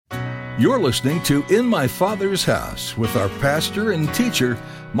You're listening to In My Father's House with our pastor and teacher,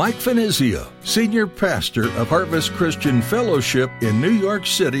 Mike Finizio, Senior Pastor of Harvest Christian Fellowship in New York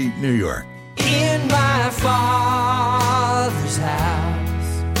City, New York. In my Father's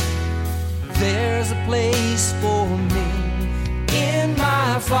house, there's a place for me. In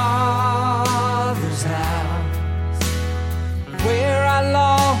my Father's house, where I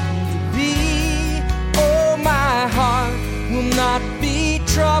long to be. Oh, my heart will not be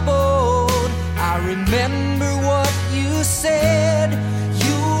troubled. I remember what you said.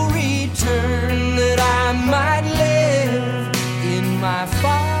 You'll return that I might live in my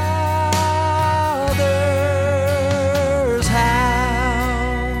Father's house.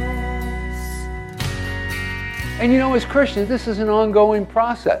 And you know, as Christians, this is an ongoing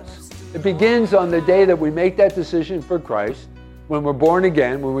process. It begins on the day that we make that decision for Christ, when we're born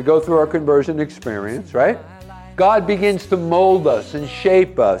again, when we go through our conversion experience, right? God begins to mold us and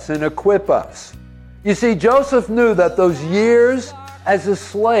shape us and equip us. You see, Joseph knew that those years as a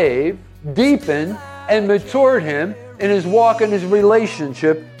slave deepened and matured him in his walk and his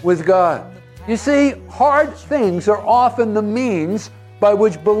relationship with God. You see, hard things are often the means by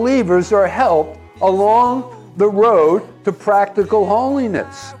which believers are helped along the road to practical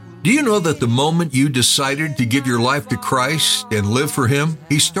holiness. Do you know that the moment you decided to give your life to Christ and live for Him,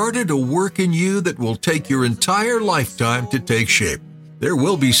 He started a work in you that will take your entire lifetime to take shape? There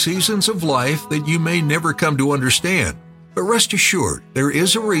will be seasons of life that you may never come to understand, but rest assured, there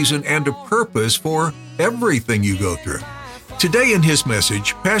is a reason and a purpose for everything you go through. Today in his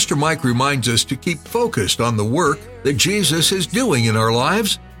message, Pastor Mike reminds us to keep focused on the work that Jesus is doing in our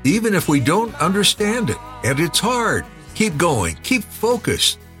lives, even if we don't understand it. And it's hard. Keep going. Keep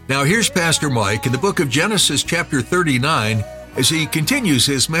focused. Now here's Pastor Mike in the book of Genesis chapter 39 as he continues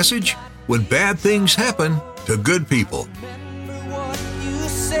his message, When Bad Things Happen to Good People. Remember what you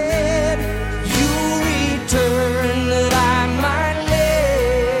said. You'll return that I might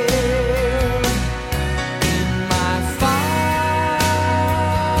live in my Father's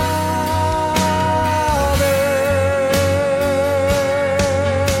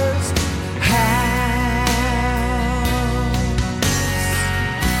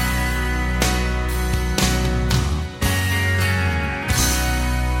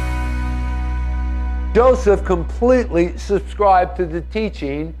Joseph completely subscribed to the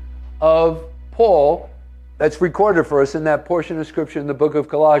teaching of Paul that's recorded for us in that portion of Scripture in the book of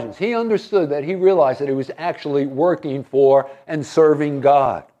Colossians. He understood that, he realized that he was actually working for and serving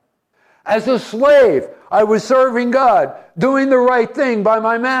God. As a slave, I was serving God, doing the right thing by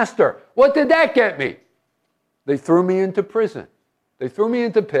my master. What did that get me? They threw me into prison. They threw me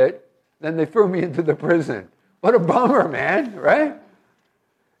into pit, then they threw me into the prison. What a bummer, man, right?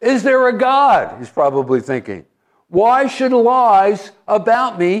 Is there a God? He's probably thinking. Why should lies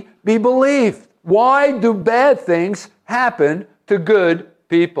about me be believed? Why do bad things happen to good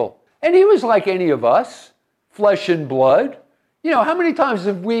people? And he was like any of us, flesh and blood. You know, how many times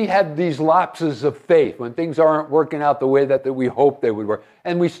have we had these lapses of faith when things aren't working out the way that we hope they would work?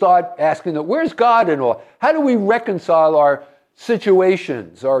 And we start asking, where's God in all? How do we reconcile our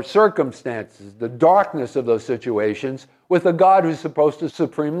situations, our circumstances, the darkness of those situations with a God who's supposed to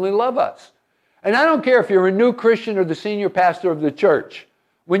supremely love us? And I don't care if you're a new Christian or the senior pastor of the church.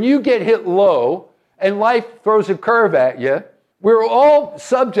 When you get hit low and life throws a curve at you, we're all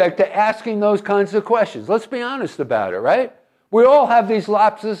subject to asking those kinds of questions. Let's be honest about it, right? We all have these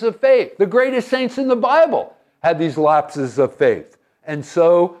lapses of faith. The greatest saints in the Bible had these lapses of faith. And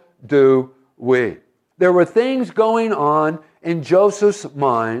so do we. There were things going on in Joseph's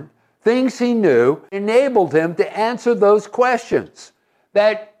mind, things he knew, enabled him to answer those questions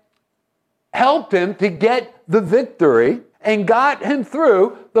that helped him to get the victory and got him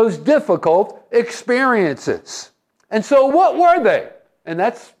through those difficult experiences. And so what were they? And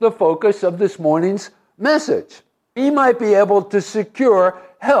that's the focus of this morning's message. He might be able to secure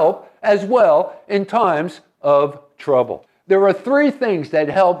help as well in times of trouble. There are three things that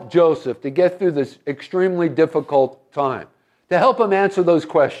helped Joseph to get through this extremely difficult time, to help him answer those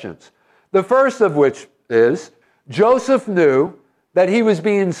questions. The first of which is, Joseph knew that he was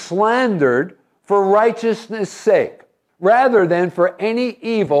being slandered for righteousness' sake, rather than for any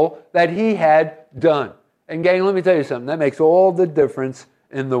evil that he had done. And gang, let me tell you something, that makes all the difference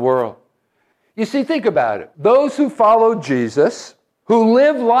in the world. You see, think about it. Those who follow Jesus, who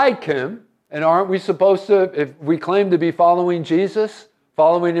live like him, and aren't we supposed to, if we claim to be following Jesus,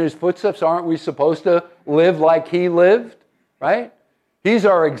 following in his footsteps, aren't we supposed to live like he lived, right? He's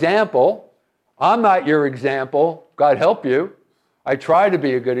our example. I'm not your example. God help you. I try to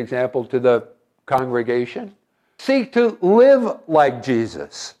be a good example to the congregation. Seek to live like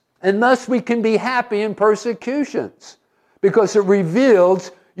Jesus. And thus we can be happy in persecutions because it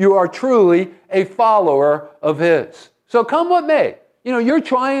reveals you are truly a follower of His. So come what may. You're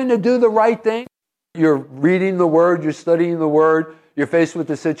trying to do the right thing. You're reading the Word, you're studying the Word, you're faced with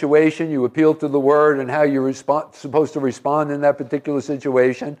the situation, you appeal to the Word and how you're supposed to respond in that particular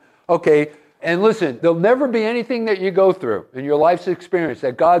situation. Okay, and listen, there'll never be anything that you go through in your life's experience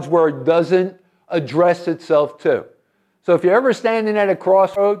that God's Word doesn't address itself to. So if you're ever standing at a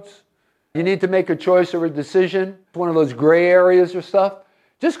crossroads, you need to make a choice or a decision, one of those gray areas or stuff,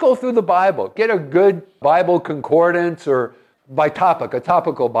 just go through the Bible. Get a good Bible concordance or by topic, a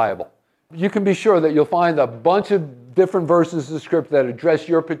topical Bible. You can be sure that you'll find a bunch of different verses of Scripture that address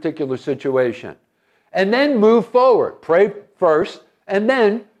your particular situation. And then move forward. Pray first, and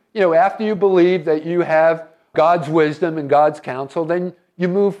then, after you believe that you have God's wisdom and God's counsel, then you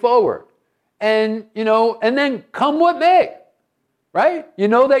move forward. And, and then come what may, right? You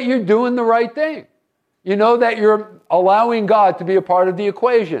know that you're doing the right thing. You know that you're allowing God to be a part of the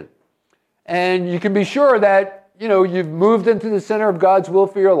equation. And you can be sure that, you've moved into the center of God's will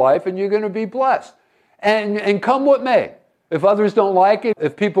for your life and you're going to be blessed. And come what may. If others don't like it,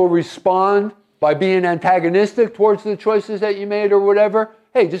 if people respond by being antagonistic towards the choices that you made or whatever,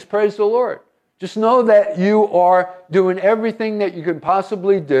 hey, just praise the Lord. Just know that you are doing everything that you can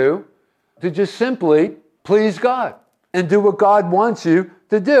possibly do to just simply please God and do what God wants you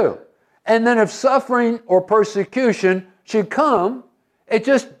to do. And then if suffering or persecution should come,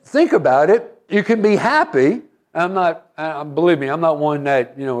 just think about it. You can be happy. Believe me, I'm not one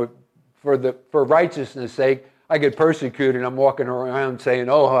that, for righteousness' sake, I get persecuted and I'm walking around saying,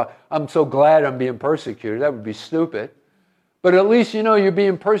 I'm so glad I'm being persecuted. That would be stupid. But at least you're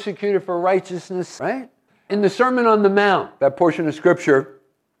being persecuted for righteousness, right? In the Sermon on the Mount, that portion of Scripture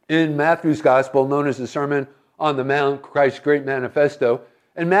in Matthew's Gospel known as the Sermon on the Mount, Christ's Great Manifesto,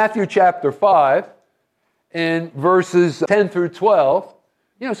 in Matthew chapter 5, in verses 10 through 12,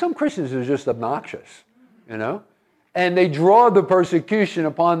 some Christians are just obnoxious, and they draw the persecution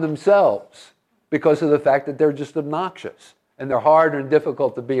upon themselves because of the fact that they're just obnoxious and they're hard and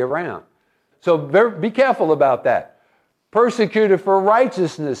difficult to be around. So be careful about that. Persecuted for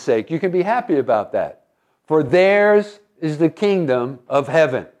righteousness' sake, you can be happy about that. For theirs is the kingdom of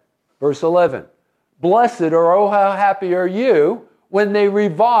heaven. Verse 11, blessed or oh how happy are you when they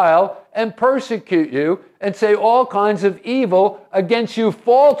revile and persecute you and say all kinds of evil against you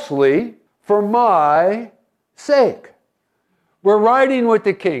falsely for my sake. We're riding with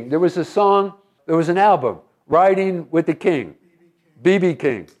the King. There was an album, Riding with the King, B.B.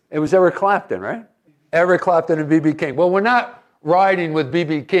 King. It was Eric Clapton, right? Eric Clapton and B.B. King. Well, we're not riding with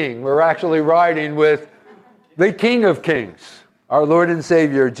B.B. King. We're actually riding with the King of Kings, our Lord and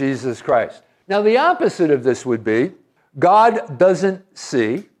Savior, Jesus Christ. Now, the opposite of this would be God doesn't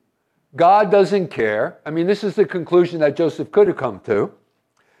see. God doesn't care. This is the conclusion that Joseph could have come to.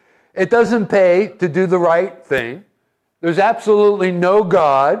 It doesn't pay to do the right thing. There's absolutely no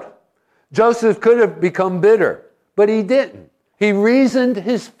God. Joseph could have become bitter, but he didn't. He reasoned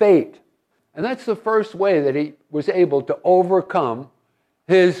his fate. And that's the first way that he was able to overcome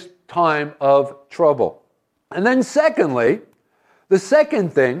his time of trouble. And then secondly, the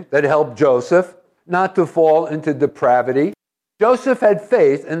second thing that helped Joseph not to fall into depravity, Joseph had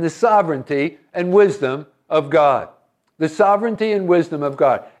faith in the sovereignty and wisdom of God. The sovereignty and wisdom of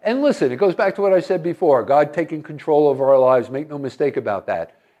God. And listen, it goes back to what I said before. God taking control over our lives. Make no mistake about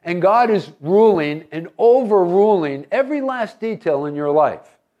that. And God is ruling and overruling every last detail in your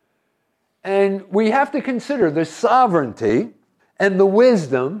life. And we have to consider the sovereignty and the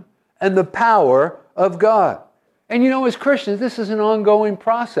wisdom and the power of God. And as Christians, this is an ongoing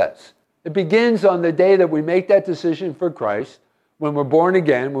process. It begins on the day that we make that decision for Christ, when we're born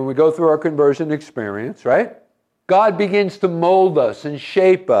again, when we go through our conversion experience, right? God begins to mold us and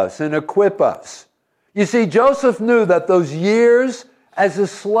shape us and equip us. You see, Joseph knew that those years as a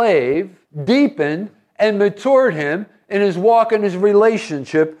slave deepened and matured him in his walk and his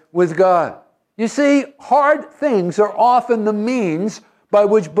relationship with God. You see, hard things are often the means by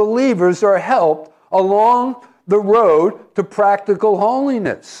which believers are helped along the road to practical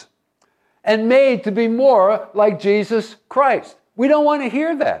holiness and made to be more like Jesus Christ. We don't want to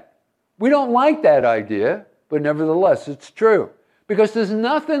hear that. We don't like that idea. But nevertheless, it's true. Because there's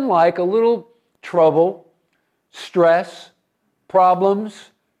nothing like a little trouble, stress,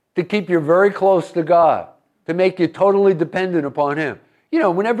 problems to keep you very close to God, to make you totally dependent upon Him.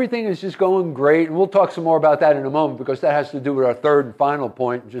 When everything is just going great, and we'll talk some more about that in a moment because that has to do with our third and final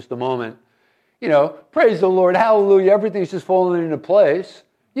point in just a moment. Praise the Lord, hallelujah, everything's just falling into place.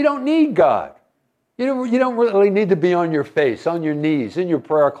 You don't need God. You don't really need to be on your face, on your knees, in your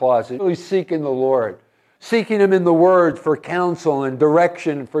prayer closet, really seeking the Lord, seeking Him in the Word for counsel and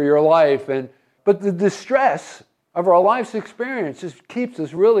direction for your life. But the distress of our life's experience just keeps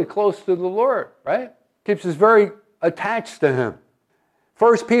us really close to the Lord, right? Keeps us very attached to Him.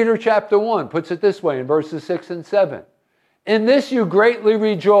 1 Peter chapter 1 puts it this way in verses 6 and 7. In this you greatly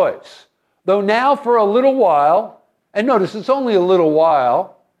rejoice, though now for a little while, and notice it's only a little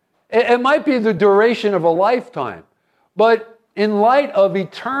while, it might be the duration of a lifetime, but in light of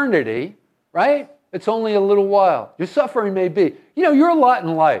eternity, right? It's only a little while. Your suffering may be. You're a lot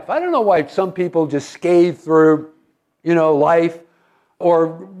in life. I don't know why some people just scathe through, life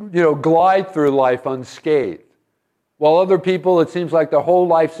or, glide through life unscathed. While other people, it seems like their whole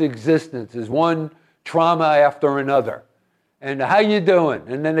life's existence is one trauma after another. And how you doing?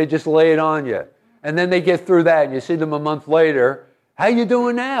 And then they just lay it on you. And then they get through that and you see them a month later. How you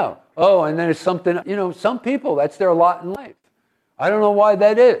doing now? Oh, and then there's something, some people, that's their lot in life. I don't know why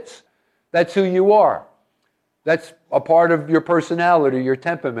that is. That's who you are. That's a part of your personality, your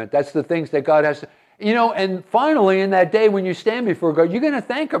temperament. That's the things that God has to, and finally in that day when you stand before God, you're going to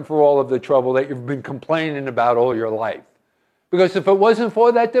thank Him for all of the trouble that you've been complaining about all your life. Because if it wasn't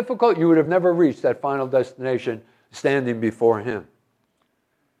for that difficult, you would have never reached that final destination standing before Him.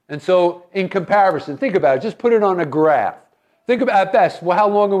 And so in comparison, think about it. Just put it on a graph. Think about, at best, well, how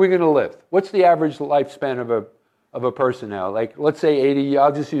long are we going to live? What's the average lifespan of a person now? Like, let's say 80,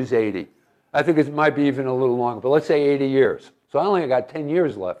 I'll just use 80. I think it might be even a little longer, but let's say 80 years. So I only got 10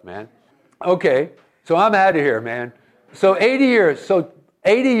 years left, man. Okay, so I'm out of here, man. So 80 years. So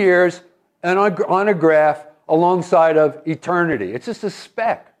 80 years and on a graph alongside of eternity. It's just a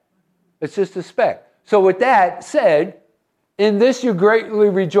speck. It's just a speck. So with that said, in this you greatly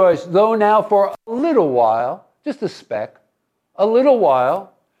rejoice, though now for a little while, just a speck, a little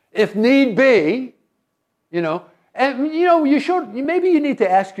while, if need be, and maybe you need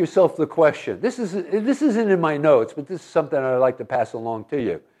to ask yourself the question. This isn't in my notes, but this is something I'd like to pass along to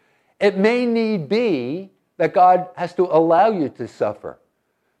you. It may need be that God has to allow you to suffer.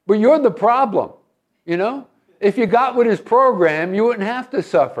 But you're the problem, If you got with His program, you wouldn't have to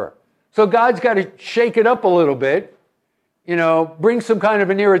suffer. So God's got to shake it up a little bit, bring some kind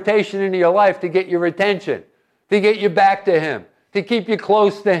of an irritation into your life to get your attention, to get you back to Him, to keep you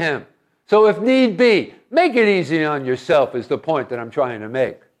close to Him. So if need be, make it easy on yourself is the point that I'm trying to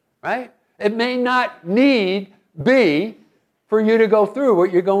make, right? It may not need be for you to go through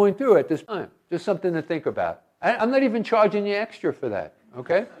what you're going through at this time. Just something to think about. I'm not even charging you extra for that,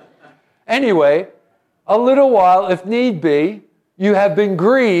 okay? Anyway, a little while, if need be, you have been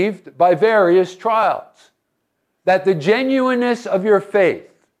grieved by various trials, that the genuineness of your faith,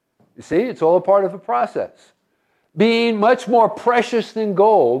 you see, it's all a part of a process, being much more precious than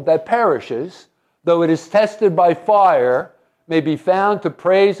gold that perishes, though it is tested by fire, may be found to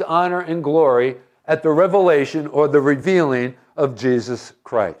praise, honor, and glory at the revelation or the revealing of Jesus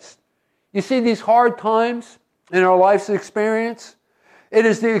Christ. You see, these hard times in our life's experience, it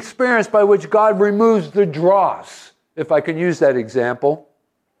is the experience by which God removes the dross, if I can use that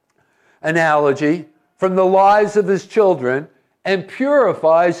analogy, from the lives of His children and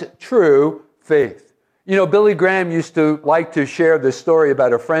purifies true faith. Billy Graham used to like to share this story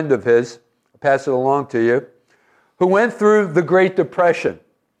about a friend of his, I'll pass it along to you, who went through the Great Depression,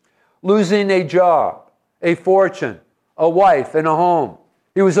 losing a job, a fortune, a wife, and a home.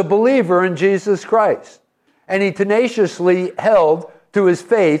 He was a believer in Jesus Christ, and he tenaciously held to his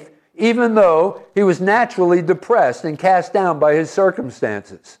faith even though he was naturally depressed and cast down by his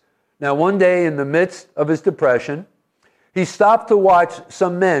circumstances. Now, one day in the midst of his depression, he stopped to watch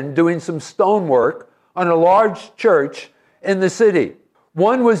some men doing some stonework on a large church in the city.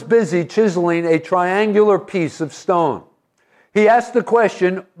 One was busy chiseling a triangular piece of stone. He asked the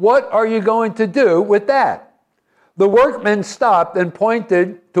question, "What are you going to do with that?" The workman stopped and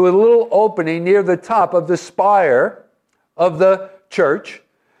pointed to a little opening near the top of the spire of the church.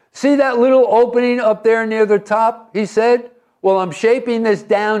 "See that little opening up there near the top?" he said. "Well, I'm shaping this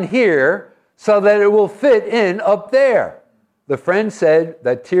down here so that it will fit in up there." The friend said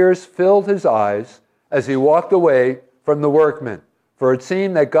that tears filled his eyes as he walked away from the workman, for it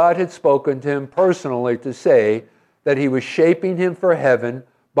seemed that God had spoken to him personally to say that He was shaping him for heaven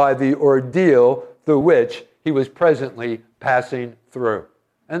by the ordeal through which he was presently passing through.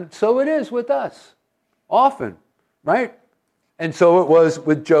 And so it is with us, often, right? And so it was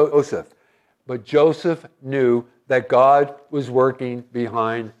with Joseph. But Joseph knew that God was working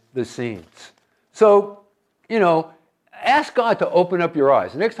behind the scenes. So, ask God to open up your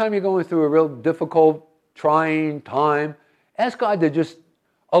eyes. The next time you're going through a real difficult, trying time, ask God to just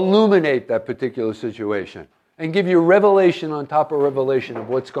illuminate that particular situation and give you revelation on top of revelation of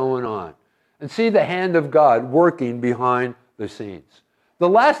what's going on, and see the hand of God working behind the scenes. The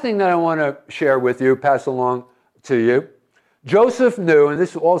last thing that I want to share with you, pass along to you, Joseph knew, and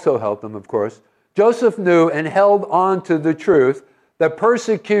this also helped him, of course, Joseph knew and held on to the truth that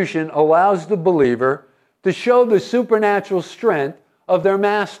persecution allows the believer to show the supernatural strength of their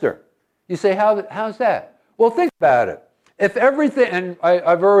master. You say, how's that? Well, think about it. If everything, and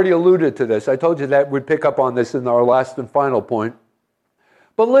I've already alluded to this, I told you that we'd pick up on this in our last and final point.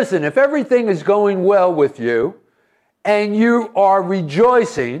 But listen, if everything is going well with you and you are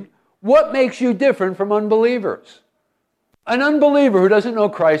rejoicing, what makes you different from unbelievers? An unbeliever who doesn't know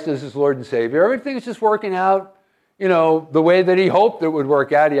Christ as his Lord and Savior, everything is just working out, the way that he hoped it would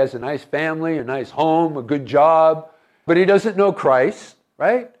work out. He has a nice family, a nice home, a good job, but he doesn't know Christ,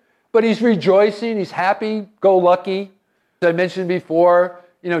 right? But he's rejoicing, he's happy, go lucky. As I mentioned before,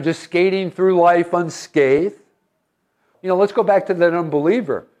 just skating through life unscathed. Let's go back to that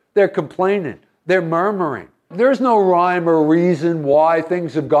unbeliever. They're complaining, they're murmuring. There's no rhyme or reason why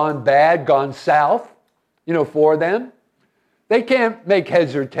things have gone bad, gone south, for them. They can't make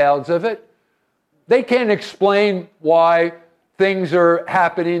heads or tails of it. They can't explain why things are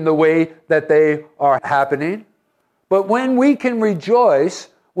happening the way that they are happening. But when we can rejoice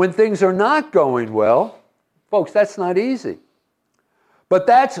when things are not going well, folks, that's not easy. But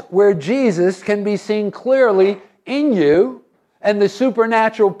that's where Jesus can be seen clearly in you, and the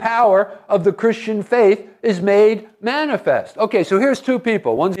supernatural power of the Christian faith is made manifest. Okay, so here's two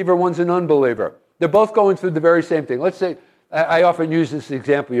people. One's a believer, one's an unbeliever. They're both going through the very same thing. Let's say, I often use this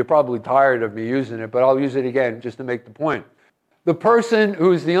example. You're probably tired of me using it, but I'll use it again just to make the point. The person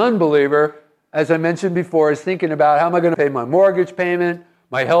who's the unbeliever, as I mentioned before, is thinking about, how am I going to pay my mortgage payment,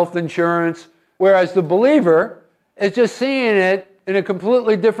 my health insurance, whereas the believer is just seeing it in a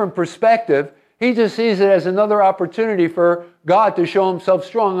completely different perspective. He just sees it as another opportunity for God to show himself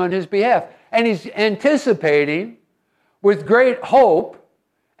strong on his behalf. And he's anticipating with great hope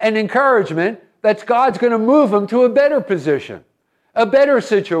and encouragement that God's going to move him to a better position, a better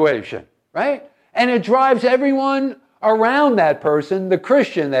situation, right? And it drives everyone around that person, the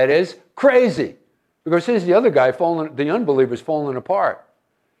Christian that is, crazy. Because here's the other guy, the unbeliever's falling apart.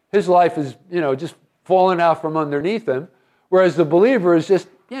 His life is, just falling out from underneath him. Whereas the believer is just,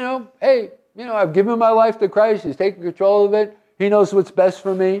 hey, I've given my life to Christ. He's taking control of it. He knows what's best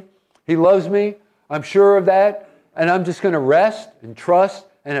for me. He loves me. I'm sure of that. And I'm just going to rest and trust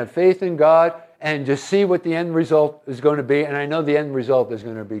and have faith in God and just see what the end result is going to be. And I know the end result is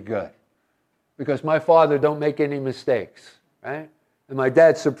going to be good. Because my Father don't make any mistakes, right? And my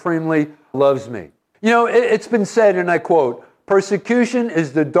dad supremely loves me. It's been said, and I quote, "Persecution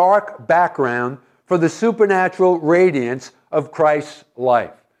is the dark background for the supernatural radiance of Christ's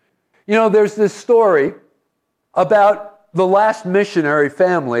life." There's this story about the last missionary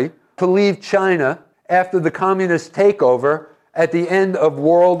family to leave China after the communist takeover at the end of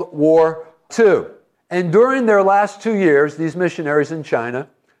World War II. And during their last 2 years, these missionaries in China,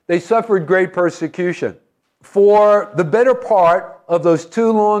 they suffered great persecution. For the better part of those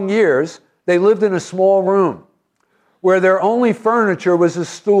 2 long years, they lived in a small room where their only furniture was a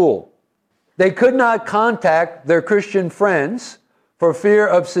stool. They could not contact their Christian friends for fear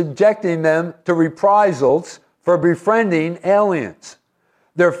of subjecting them to reprisals for befriending aliens.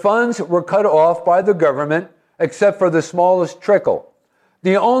 Their funds were cut off by the government, except for the smallest trickle.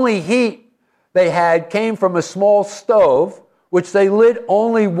 The only heat they had came from a small stove, which they lit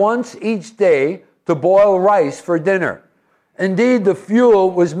only once each day to boil rice for dinner. Indeed, the fuel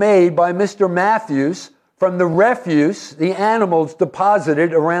was made by Mr. Matthews from the refuse the animals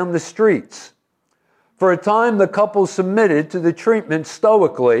deposited around the streets. For a time, the couple submitted to the treatment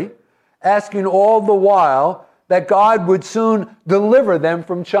stoically, asking all the while that God would soon deliver them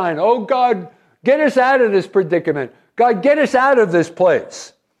from China. Oh, God, get us out of this predicament. God, get us out of this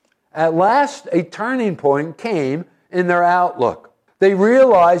place. At last, a turning point came in their outlook. They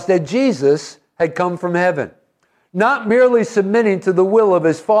realized that Jesus had come from heaven, not merely submitting to the will of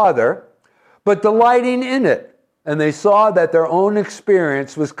his Father, but delighting in it. And they saw that their own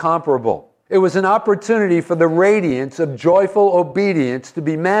experience was comparable. It was an opportunity for the radiance of joyful obedience to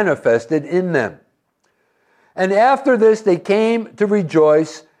be manifested in them. And after this, they came to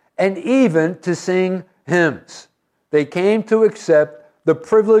rejoice and even to sing hymns. They came to accept the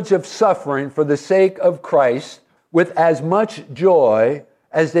privilege of suffering for the sake of Christ with as much joy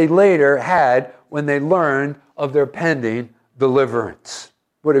as they later had when they learned of their pending deliverance.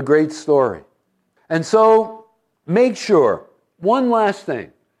 What a great story. And so make sure, one last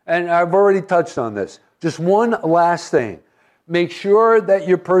thing, and I've already touched on this, just one last thing. make sure that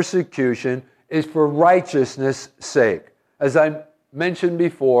your persecution is for righteousness' sake. As I mentioned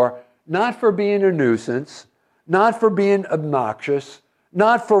before, not for being a nuisance, not for being obnoxious,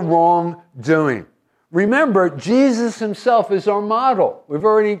 not for wrongdoing. Remember, Jesus himself is our model. We've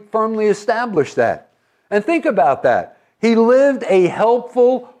already firmly established that. And think about that. He lived a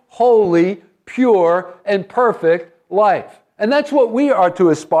helpful, holy, pure, and perfect life. And that's what we are to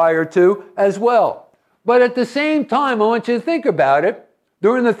aspire to as well. But at the same time, I want you to think about it.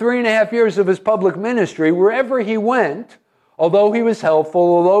 During the 3.5 years of his public ministry, wherever he went, although he was helpful,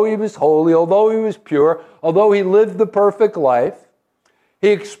 although he was holy, although he was pure, although he lived the perfect life, he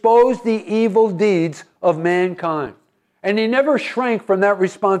exposed the evil deeds of mankind. And he never shrank from that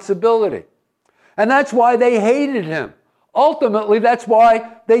responsibility. And that's why they hated him. Ultimately, that's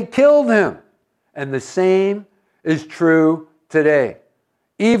why they killed him. And the same is true today.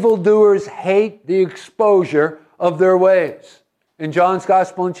 Evildoers hate the exposure of their ways. In John's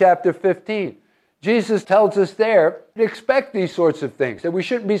Gospel in chapter 15, Jesus tells us there to expect these sorts of things, that we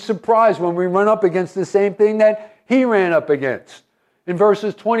shouldn't be surprised when we run up against the same thing that he ran up against. In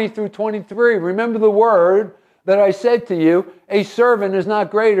verses 20 through 23, remember the word that I said to you, a servant is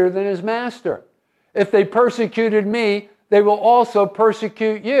not greater than his master. If they persecuted me, they will also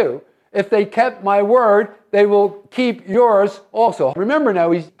persecute you. If they kept my word, they will keep yours also. Remember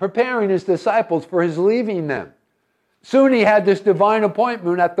now, he's preparing his disciples for his leaving them. Soon he had this divine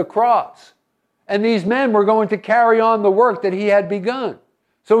appointment at the cross. And these men were going to carry on the work that he had begun.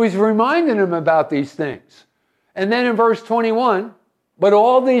 So he's reminding them about these things. And then in verse 21, but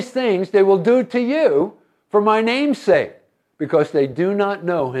all these things they will do to you for my name's sake, because they do not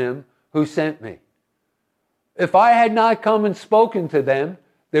know him who sent me. If I had not come and spoken to them,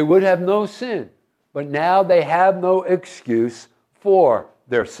 they would have no sin. But now they have no excuse for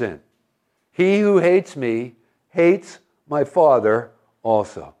their sin. He who hates me hates my Father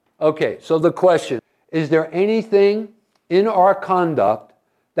also. Okay, so the question, is there anything in our conduct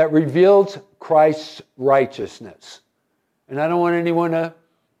that reveals Christ's righteousness? And I don't want anyone to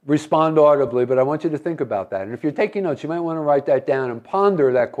respond audibly, but I want you to think about that. And if you're taking notes, you might want to write that down and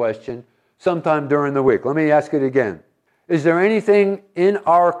ponder that question sometime during the week. Let me ask it again. Is there anything in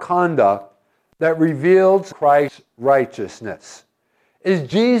our conduct that reveals Christ's righteousness? Is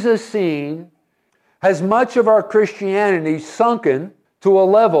Jesus seen? Has much of our Christianity sunken to a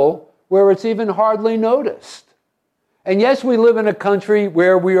level where it's even hardly noticed? And yes, we live in a country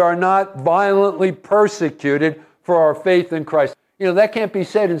where we are not violently persecuted for our faith in Christ. You know, that can't be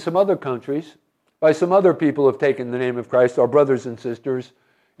said in some other countries by some other people who have taken the name of Christ, our brothers and sisters,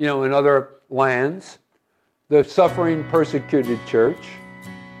 you know, in other lands, the suffering, persecuted church.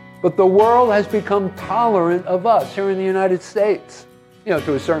 But the world has become tolerant of us here in the United States, you know,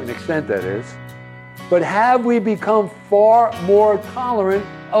 to a certain extent, that is. But have we become far more tolerant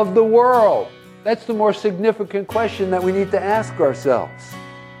of the world? That's the more significant question that we need to ask ourselves.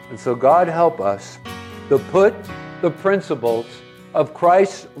 And so God help us to put the principles of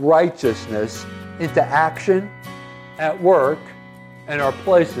Christ's righteousness into action at work and our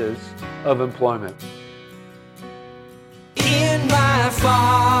places of employment. In my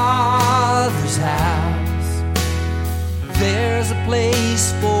Father's house, there's a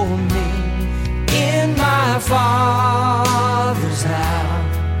place for me. In my Father's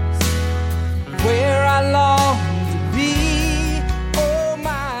house, where I long to be. Oh,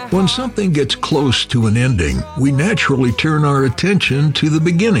 my. When something gets close to an ending, we naturally turn our attention to the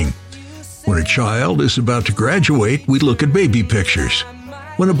beginning. When a child is about to graduate, we look at baby pictures.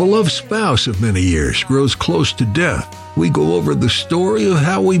 When a beloved spouse of many years grows close to death, we go over the story of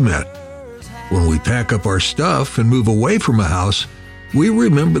how we met. When we pack up our stuff and move away from a house, we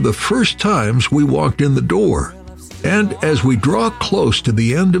remember the first times we walked in the door. And as we draw close to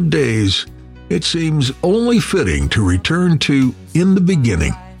the end of days, it seems only fitting to return to in the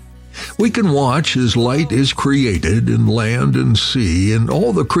beginning. We can watch as light is created in land and sea and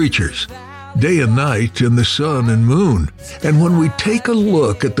all the creatures, day and night and the sun and moon. And when we take a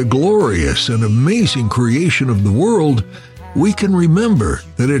look at the glorious and amazing creation of the world, we can remember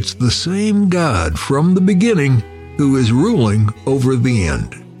that it's the same God from the beginning who is ruling over the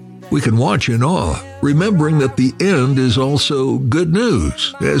end. We can watch in awe, remembering that the end is also good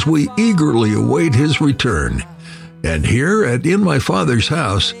news as we eagerly await his return. And here at In My Father's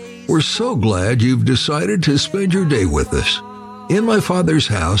House, we're so glad you've decided to spend your day with us. In My Father's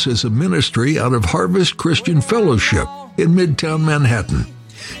House is a ministry out of Harvest Christian Fellowship in Midtown Manhattan.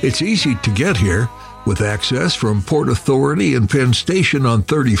 It's easy to get here with access from Port Authority and Penn Station on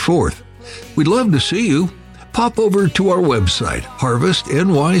 34th. We'd love to see you. pop over to our website,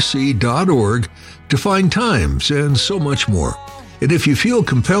 harvestnyc.org, to find times and so much more. And if you feel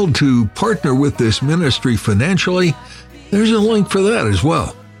compelled to partner with this ministry financially, there's a link for that as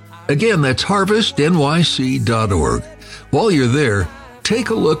well. Again, that's harvestnyc.org. While you're there, take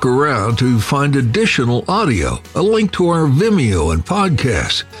a look around to find additional audio, a link to our Vimeo and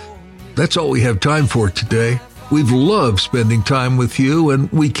podcasts. That's all we have time for today. We've loved spending time with you,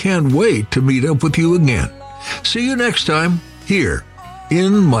 and we can't wait to meet up with you again. See you next time, here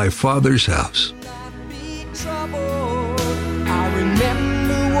in my Father's house.